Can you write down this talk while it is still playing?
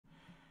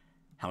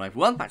Hello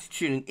everyone, thanks for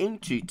tuning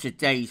into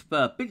today's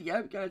bird video.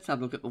 We're going to have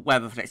a look at the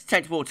weather for the next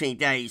 10 to 14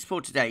 days. For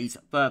today's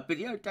bird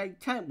video, day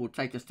 10 will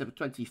take us to the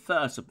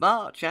 21st of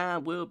March,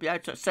 and we'll be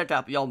able to extend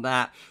out beyond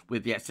that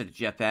with the extended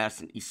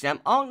GFS and ECM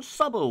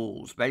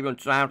ensembles. Maybe on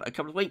around a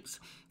couple of weeks.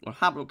 We'll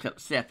have a look at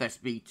the CFS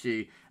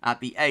V2 at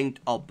the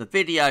end of the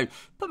video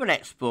for the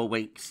next 4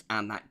 weeks,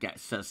 and that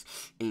gets us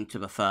into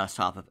the first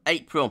half of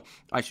April.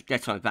 I should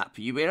get on that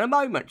for you in a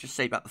moment. Just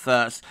say about the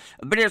first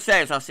video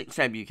says our 6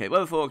 AM UK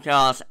weather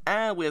forecast,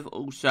 and we've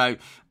also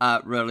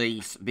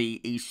released the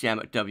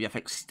ECM WF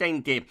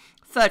extended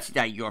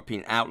 30-day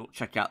European outlook.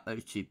 Check out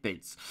those two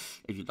bids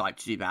if you'd like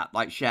to do that.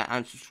 Like, share,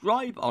 and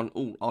subscribe on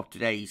all of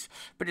today's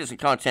videos and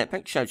content.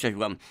 Thanks so much,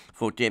 everyone,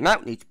 for doing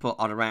that. We need to put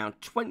on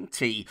around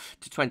 20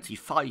 to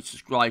 25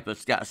 subscribers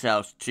to get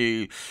ourselves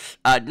to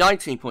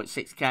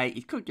 19.6k. If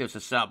you could give us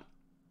a sub,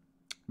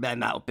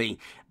 then that would be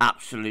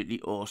absolutely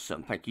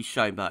awesome. Thank you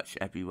so much,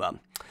 everyone.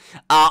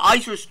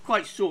 I was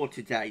quite sore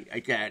today,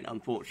 again,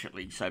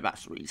 unfortunately, so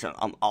that's the reason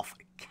I'm off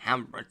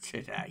camera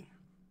today.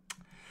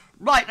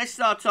 Right, let's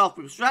start off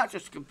with Strat,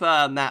 just to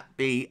confirm that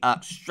the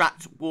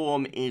Strat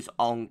warm is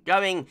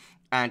ongoing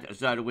and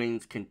zonal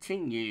winds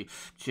continue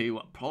to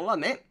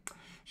plummet.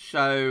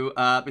 So,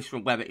 this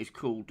from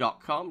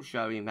weatheriscool.com,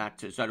 showing that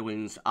zonal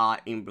winds are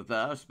in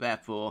reverse.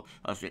 Therefore,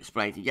 as we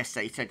explained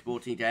yesterday, 10 to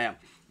 14 day,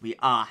 we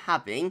are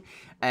having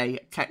a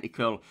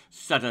technical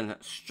sudden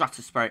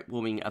stratospheric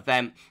warming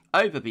event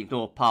over the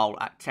North Pole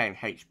at 10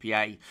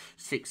 HPA,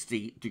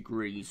 60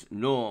 degrees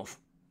north.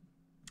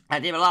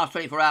 And in the last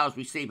 24 hours,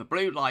 we see the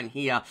blue line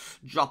here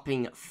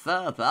dropping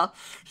further.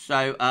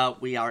 So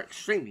we are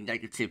extremely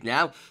negative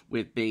now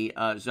with the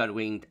zonal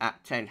wind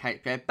at 10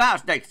 HPA. About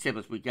as negative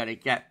as we're going to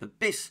get for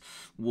this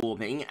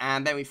warming.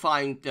 And then we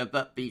find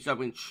that the zonal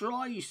wind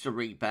tries to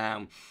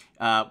rebound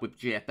with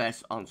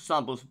GFS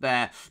ensembles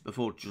there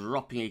before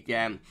dropping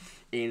again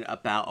in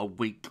about a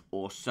week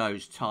or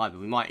so's time.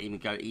 And we might even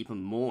go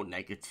even more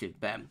negative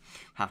then.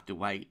 Have to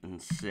wait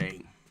and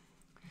see.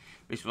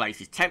 This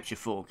latest temperature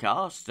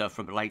forecast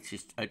from the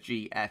latest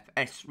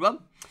GFS run.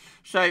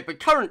 So the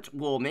current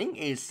warming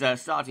is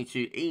starting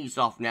to ease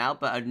off now,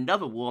 but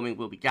another warming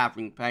will be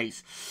gathering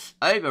pace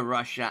over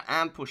Russia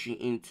and pushing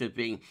into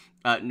the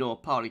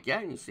North Pole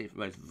again. You see the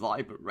most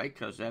vibrant red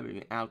colours there,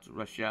 moving out of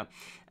Russia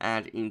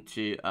and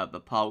into the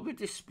pole. With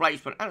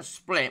displacement and a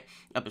split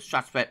of the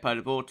stratospheric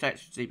polar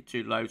vortex, you see the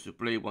two loads of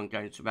blue, one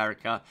going to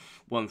America,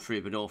 one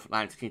through the North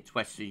Atlantic into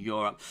Western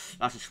Europe.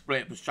 That's a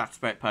split of the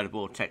stratospheric polar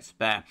vortex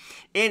there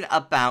in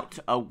about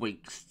a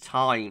week's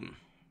time.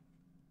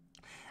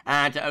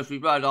 And as we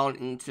roll on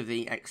into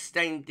the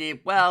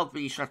extended, well,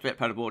 the stratospheric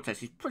polar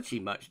vortex is pretty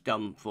much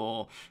done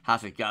for.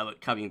 Has a go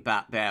at coming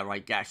back there, I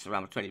guess,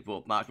 around the 24th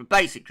of March. But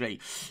basically,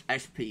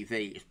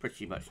 SPV is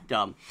pretty much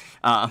done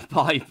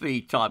by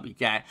the time we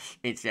get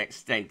into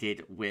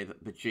extended with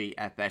the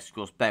GFS. Of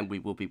course, then we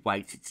will be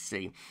waiting to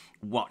see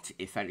what,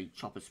 if any,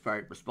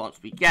 tropospheric response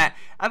we get.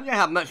 And we're going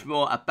to have much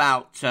more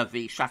about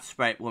the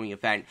stratospheric warming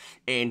event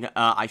in,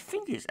 I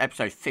think it's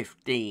episode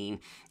 15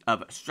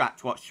 of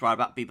Strat Watch. So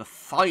that'll be the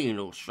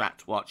final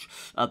Strat Watch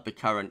of the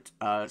current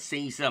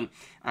season.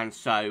 And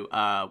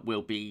so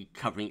we'll be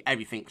covering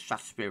everything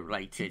stratosphere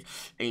related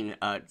in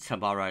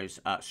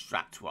tomorrow's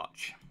Strat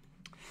Watch.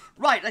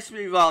 Right, let's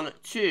move on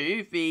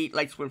to the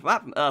latest wind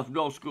from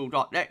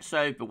earthnorthschool.net.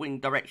 So the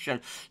wind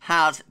direction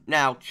has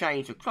now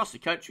changed across the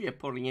country. We're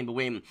pulling in the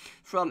wind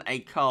from a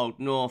cold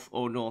north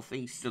or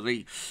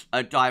northeasterly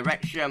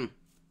direction.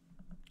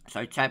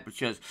 So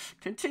temperatures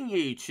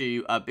continue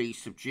to be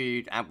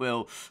subdued and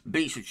will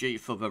be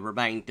subdued for the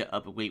remainder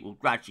of the week. We'll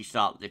gradually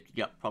start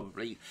lifting up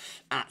probably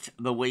at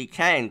the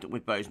weekend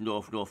with those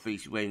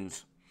northeast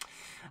winds.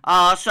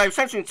 So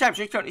central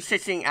temperature currently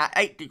sitting at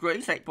 8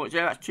 degrees, 8.0,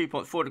 that's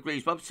 2.4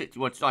 degrees above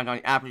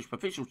 61.99 average for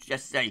officials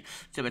yesterday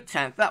to the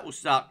 10th. That will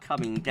start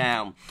coming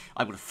down,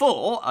 I would have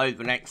thought, over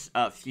the next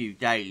few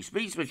days.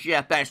 These were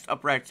GFS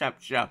upper air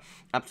temperature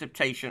and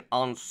precipitation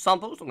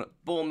ensembles. I'm at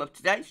Bournemouth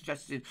today,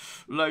 suggested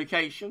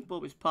location.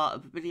 Bournemouth is part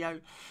of the video.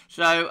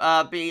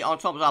 So the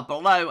ensembles are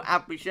below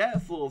average there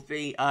for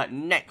the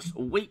next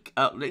week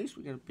at least.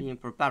 We're going to be in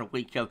for about a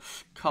week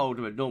of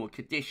colder and normal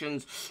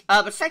conditions.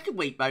 The second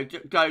week, though,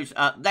 goes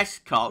less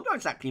cold, not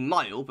exactly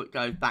mild, but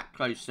goes back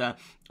closer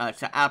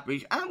to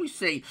average, and we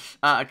see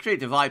a clear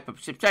divide for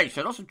precipitation.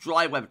 So lots of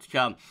dry weather to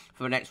come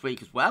for the next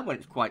week as well, when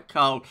it's quite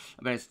cold.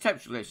 And then as the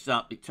temperature lifts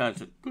up, it turns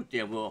a good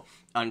deal more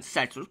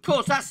unsettled. Of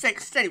course, that's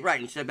extended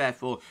range, so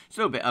therefore it's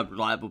a little bit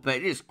unreliable, but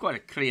it is quite a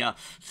clear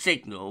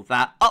signal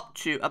that up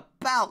to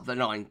about the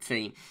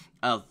 19th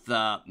of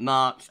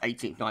March,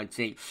 18th, 19th,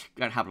 we're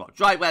going to have a lot of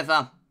dry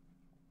weather.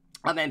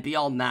 And then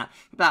beyond that,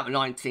 about the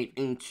 19th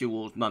in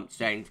towards month's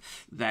end,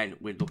 then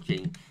we're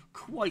looking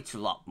quite a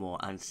lot more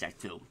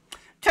unsettled.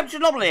 Temperature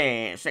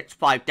anomaly, 6 to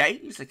 5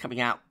 days, they're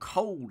coming out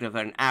colder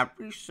than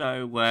average,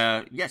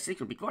 so yes, it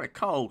could be quite a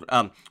cold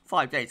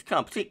 5 days to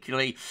come,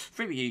 particularly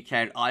through the UK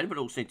and Ireland, but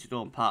also into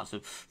northern parts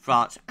of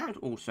France and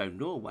also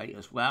Norway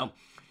as well.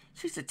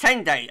 6 to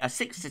 10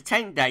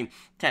 day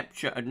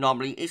temperature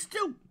anomaly is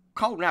still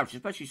cold on average,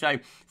 especially so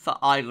for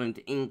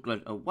Ireland,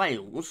 England and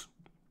Wales.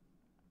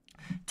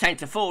 10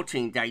 to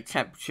 14 day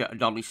temperature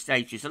anomaly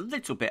stages a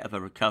little bit of a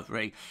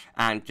recovery,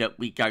 and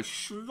we go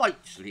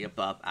slightly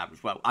above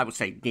average. Well, I would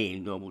say near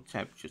normal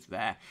temperatures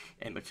there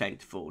in the 10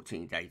 to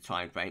 14 day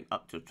time frame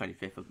up to the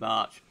 25th of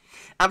March.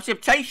 And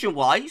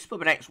precipitation-wise, for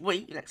the next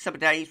week, the next 7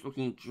 days,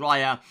 looking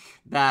drier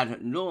than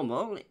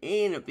normal.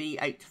 In the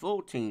 8 to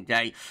 14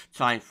 day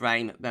time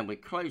frame, then we're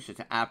closer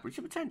to average.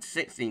 And the 10 to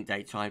 16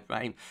 day time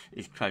frame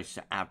is close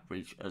to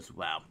average as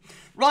well.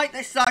 Right,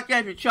 let's start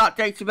getting the chart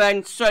data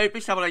then. So,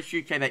 this avalanche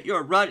UK Met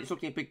Euro run, it's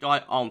looking a big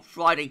night on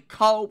Friday.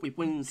 Cold with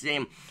winds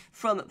in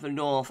from the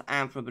north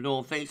and from the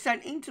northeast.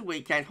 Then into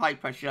weekend, high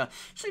pressure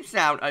slips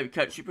down over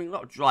country, bringing a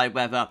lot of dry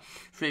weather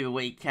through the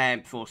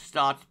weekend before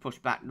starting to push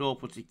back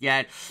northwards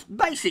again.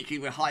 Basically,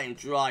 we're high and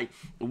dry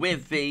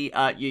with the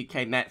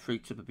UK Met through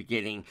to the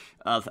beginning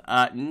of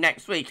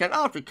next week. And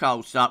after a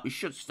cold start, we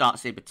should start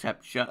seeing the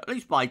temperature, at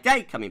least by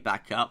day, coming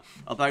back up.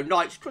 Although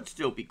nights could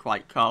still be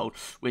quite cold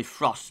with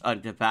frost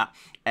under that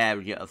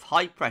area of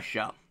high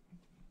pressure.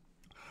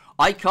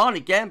 Icon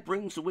again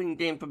brings the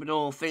wind in from the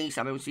northeast,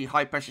 and we will see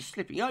high pressure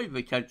slipping over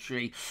the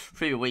country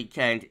through the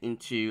weekend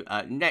into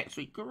next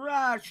week.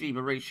 Gradually,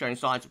 we're really showing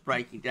signs of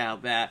breaking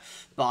down there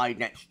by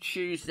next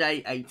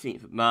Tuesday,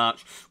 18th of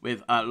March,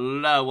 with a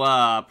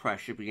lower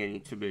pressure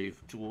beginning to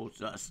move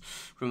towards us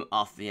from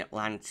off the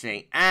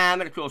Atlantic. And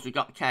then, of course, we've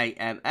got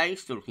KMA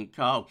still looking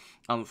cold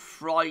on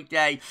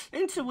Friday.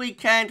 Into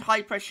weekend,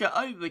 high pressure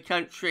over the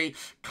country,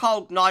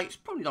 cold nights,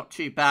 probably not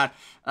too bad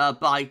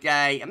by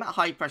day, and that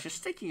high pressure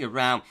sticking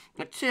around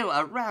until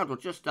around or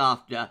just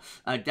after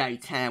day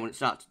 10 when it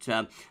starts to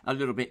turn a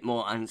little bit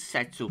more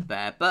unsettled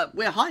there. But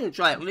we're high and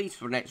dry at least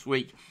for next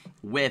week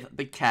with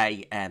the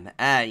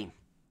KMA.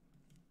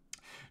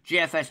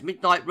 GFS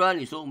midnight run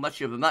is all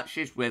much of a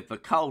muchness with the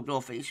cold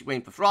northeast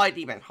wind for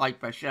Friday, then high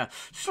pressure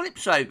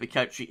slips over the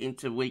country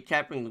into the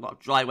weekend, bringing a lot of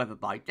dry weather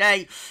by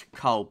day,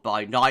 cold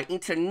by night.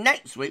 Into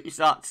next week, we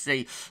start to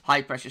see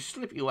high pressure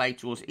slipping away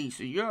towards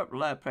Eastern Europe,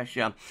 low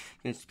pressure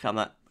begins to come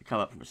up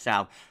from the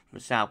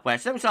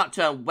southwest. Then we start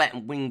to turn wet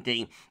and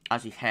windy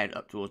as we head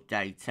up towards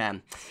day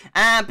 10.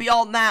 And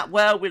beyond that,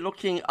 well, we're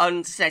looking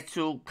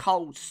unsettled,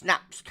 cold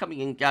snaps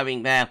coming and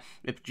going there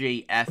with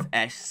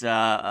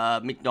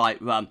GFS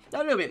midnight run. A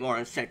little bit more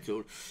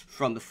unsettled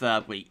from the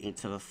third week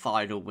into the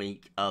final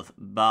week of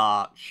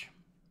March.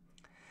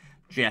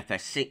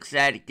 GFS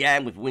 6Z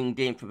again with wind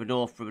in from the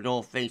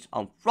northeast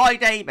on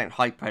Friday, then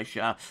high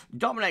pressure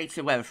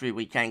dominating weather through the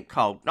weekend,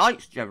 cold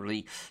nights,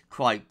 generally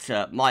quite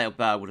mild,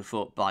 I would have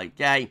thought, by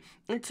day.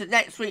 Into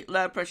next week,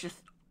 lower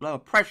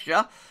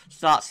pressure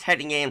starts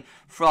heading in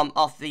from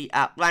off the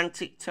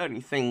Atlantic, turning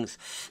things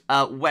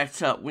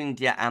wetter,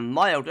 windier and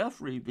milder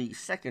through the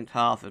second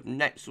half of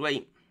next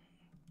week.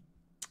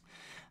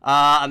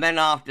 And then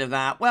after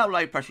that, well,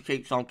 low pressure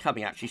keeps on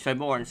coming, actually, so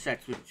more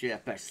unsettled with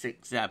GFS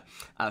 6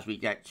 as we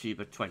get to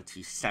the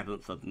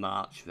 27th of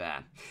March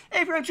there.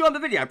 If you're enjoying the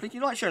video, please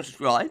like, share and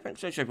subscribe.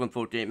 Thanks so much everyone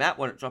for doing that.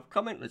 Why not drop a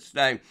comment, let us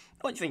know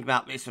what you think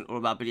about this and all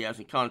of our videos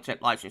and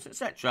content, live streams,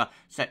 etc,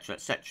 etc,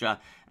 etc.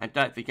 And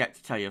don't forget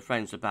to tell your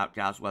friends about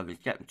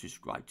GavsWeatherVids, get them to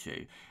subscribe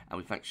too. And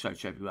we thank so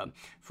much everyone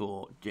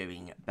for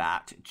doing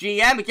that.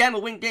 GM, again,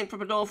 we're wind in from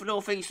the north and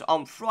northeast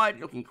on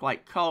Friday, looking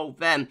quite cold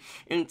then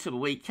into the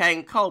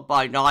weekend. Cold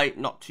by night,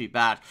 not too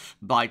bad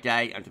by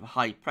day, under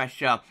high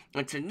pressure.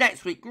 Until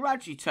next week,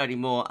 gradually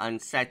turning more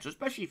unsettled,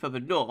 especially for the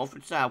north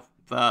and south.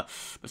 The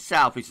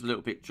south is a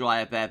little bit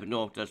drier there, the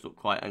north does look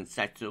quite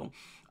unsettled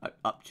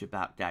up to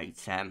about day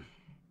 10.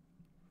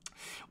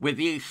 With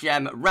the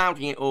ECM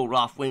rounding it all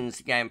off, winds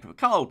again from a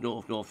cold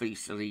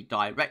north-northeasterly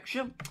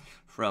direction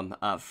from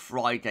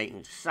Friday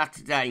into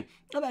Saturday,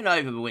 and then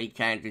over the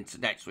weekend into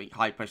next week,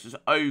 high pressures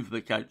over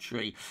the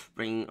country,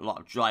 bringing a lot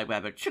of dry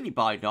weather, chilly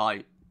by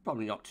night,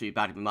 probably not too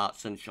bad in the March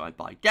sunshine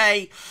by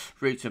day.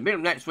 Through to middle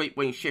of next week,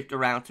 winds shift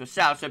around to the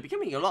south, so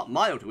becoming a lot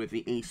milder with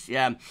the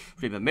ECM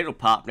through the middle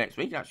part of next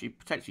week. Actually,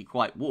 potentially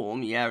quite warm.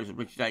 The air is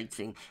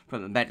originating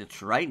from the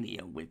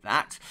Mediterranean with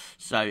that,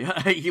 so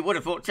you would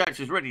have thought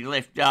temperatures really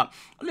lift up.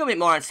 A little bit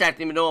more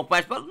unsettled in the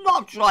northwest, but a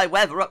lot of dry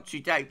weather up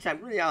to day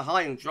 10. Really are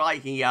high and dry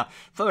here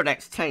for the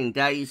next 10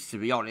 days, to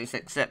be honest,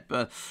 except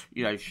for,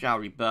 you know,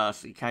 showery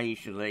bursts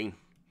occasionally.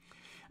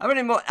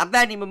 And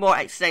then even more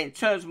extent,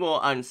 turns more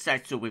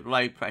unsettled with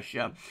low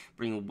pressure,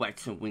 bringing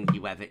wet and windy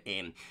weather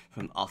in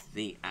from off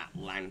the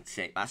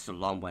Atlantic. That's a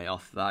long way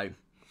off, though.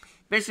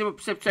 Visible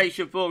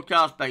precipitation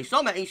forecast based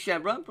on the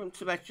ECM run from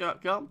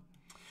Tibet.com.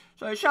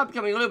 So it shall be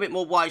becoming a little bit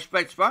more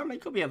widespread tomorrow.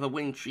 It could be of a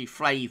wintry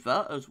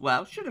flavour as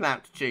well. Shouldn't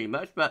amount to too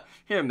much, but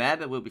here and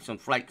there will be some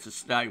flakes of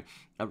snow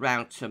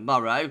around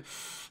tomorrow.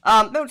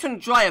 Turning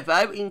drier,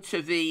 though,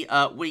 into the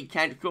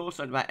weekend, of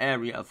course, under that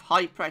area of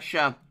high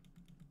pressure.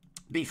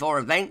 before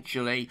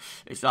eventually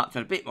it starts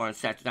to a bit more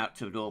unsettled out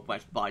to the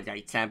northwest by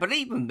day 10. But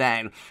even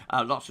then,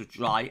 lots of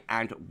dry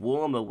and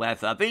warmer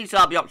weather. These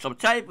are the options on the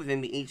table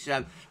within the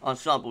ECM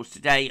ensembles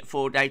today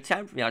for day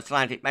 10. From the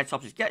Icelandic Met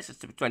Office gets us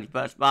to the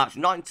 21st March.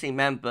 19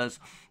 members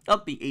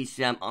of the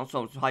ECM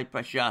ensembles, high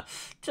pressure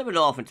to the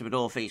north and to the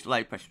northeast,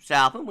 low pressure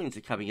south, and winds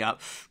are coming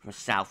up from a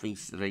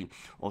southeasterly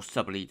or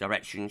southerly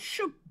direction.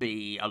 Should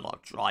be a lot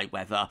of dry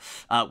weather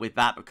with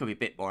that, but could be a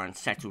bit more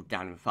unsettled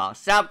down in the far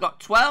south. We've got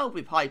 12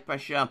 with high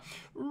pressure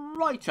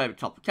right over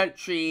top of the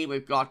country.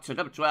 We've got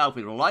number 12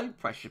 with a low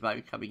pressure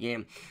bow coming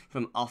in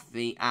from off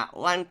the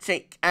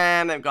Atlantic,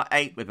 and we've got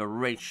 8 with a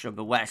ridge from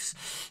the west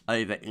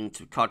over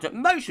into the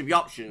continent. Most of the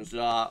options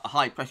are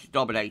high pressure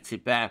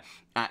dominated there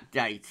at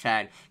day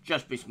 10,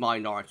 just this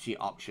minority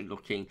option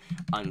looking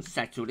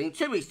unsettled. In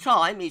 2 weeks'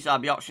 time, these are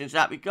the options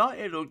that we've got.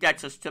 It'll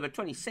get us to the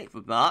 26th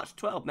of March.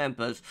 12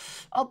 members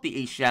of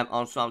the ECM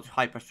ensemble,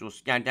 high pressure or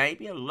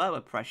Scandinavia.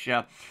 Lower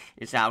pressure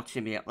is out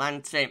in the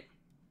Atlantic.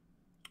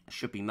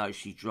 Should be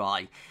mostly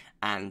dry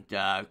and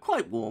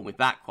quite warm with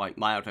that, quite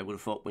mild. I would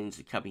have thought winds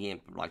are coming in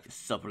from like a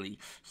southerly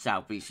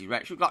southeasterly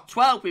direction. We've got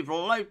 12 with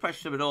low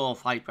pressure to the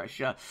north, high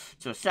pressure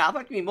to the south.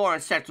 That can be more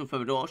unsettled for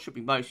the north, should be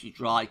mostly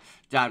dry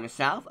down the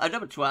south.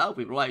 Number 12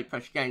 with low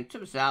pressure again to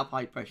the south,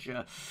 high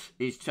pressure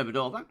is to the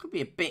north. That could be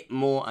a bit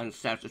more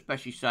unsettled,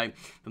 especially so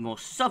the more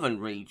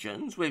southern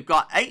regions. We've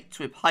got 8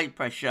 with high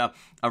pressure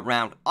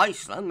around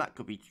Iceland. That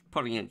could be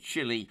pulling in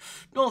chilly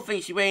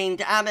northeasterly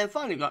wind. And then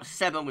finally we've got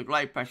 7 with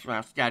low pressure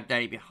around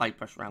Scandinavia, high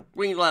pressure around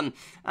Greenland,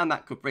 and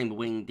that could bring the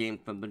wind in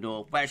from the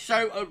northwest.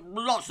 So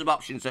lots of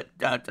options at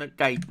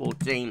day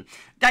 14.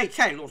 Day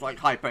 10 looks like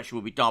high pressure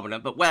will be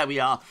dominant, but where we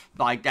are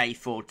by day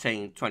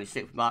 14,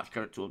 26th of March,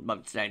 current towards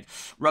month's end,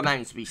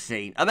 remains to be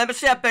seen. And remember,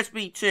 CFS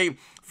V2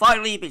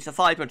 finally beats a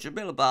 500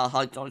 millibar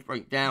high times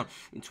break down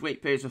into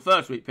week periods. The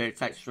first week period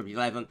takes from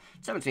 11th,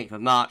 17th of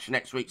March.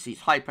 Next week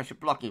sees high pressure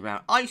blocking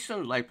around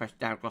Iceland, low pressure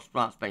down across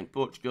France, Spain,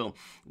 Portugal.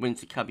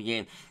 Winds are coming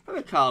in from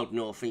a cold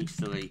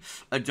northeasterly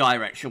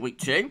direction. Week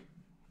 2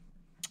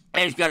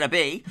 is going to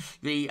be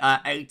the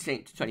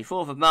 18th to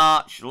 24th of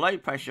March. Low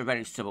pressure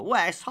heading to the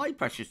west, high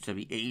pressure to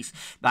the east.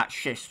 That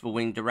shifts the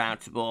wind around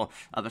to more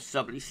of a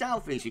southerly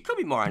southeast. It could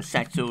be more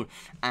unsettled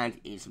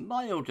and is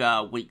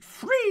milder. Week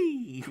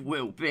 3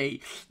 will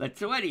be the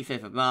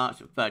 25th of March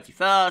to the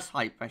 31st.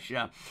 High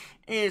pressure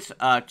is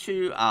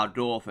to our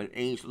north and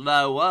east.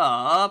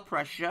 Lower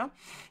pressure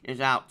is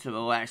out to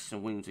the west,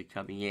 and winds are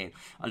coming in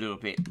a little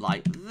bit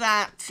like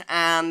that.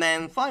 And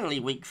then finally,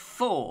 week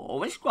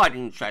 4, it's quite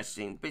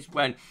interesting. This is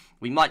when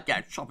we might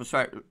get a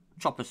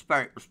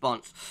tropospheric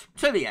response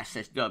to the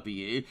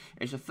SSW.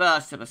 It's the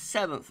 1st to the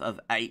 7th of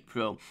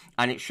April,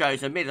 and it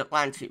shows a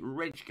mid-Atlantic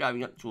ridge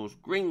going up towards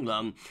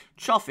Greenland,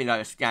 troughing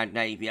over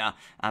Scandinavia,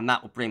 and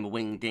that will bring the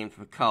wind in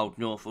from a cold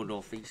north or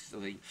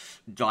northeasterly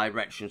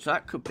direction. So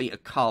that could be a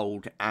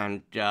cold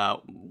and,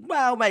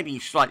 well, maybe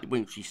slightly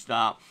wintry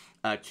start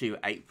to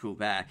April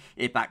there,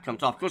 if that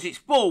comes off. Of course, it's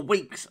 4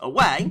 weeks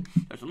away.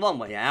 It's a long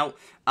way out,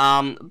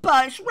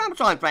 but it's around the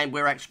time frame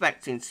we're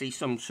expecting to see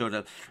some sort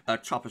of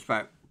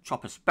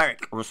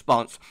tropospheric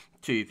response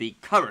to the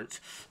current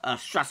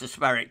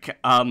stratospheric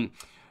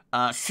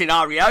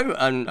scenario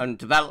and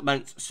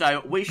development.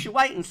 So we should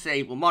wait and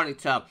see. We'll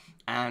monitor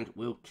and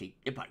we'll keep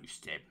you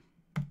posted.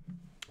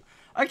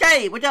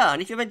 Okay, we're done.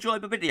 If you've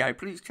enjoyed the video,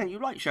 please can you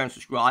like, share and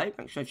subscribe.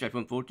 Thanks so much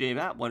everyone for doing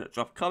that. Why not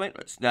drop a comment?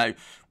 Let us know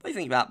what you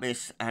think about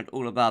this and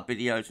all of our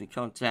videos and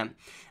content.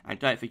 And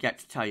don't forget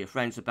to tell your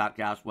friends about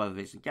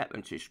GavsWeatherVids and get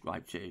them to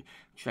subscribe too.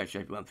 Thanks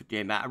everyone for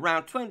doing that.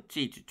 Around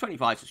 20 to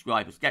 25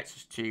 subscribers gets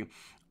us to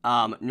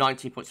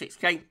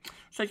 19.6k.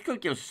 So if you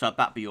could give us a sub,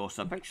 that'd be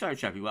awesome. Thanks so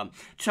much, everyone.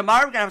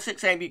 Tomorrow we're going to have a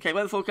 6 AM UK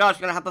weather forecast.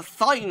 We're going to have the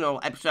final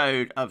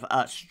episode of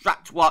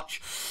Strat Watch.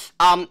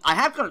 I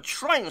have got to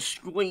try and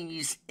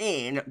squeeze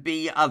in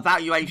the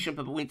evaluation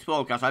for the winter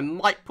forecast. I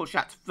might push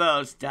that to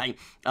Thursday,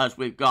 as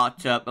we've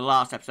got the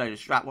last episode of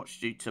Strat Watch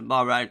to do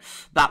tomorrow.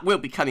 That will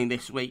be coming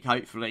this week,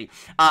 hopefully.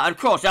 And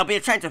of course, there'll be a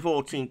 10 to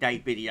 14 day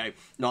video,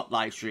 not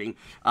live stream,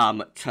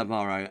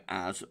 tomorrow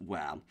as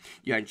well.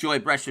 You enjoy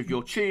the rest of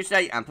your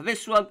Tuesday, and for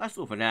this one, that's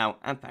all for now,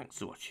 and thanks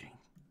for watching.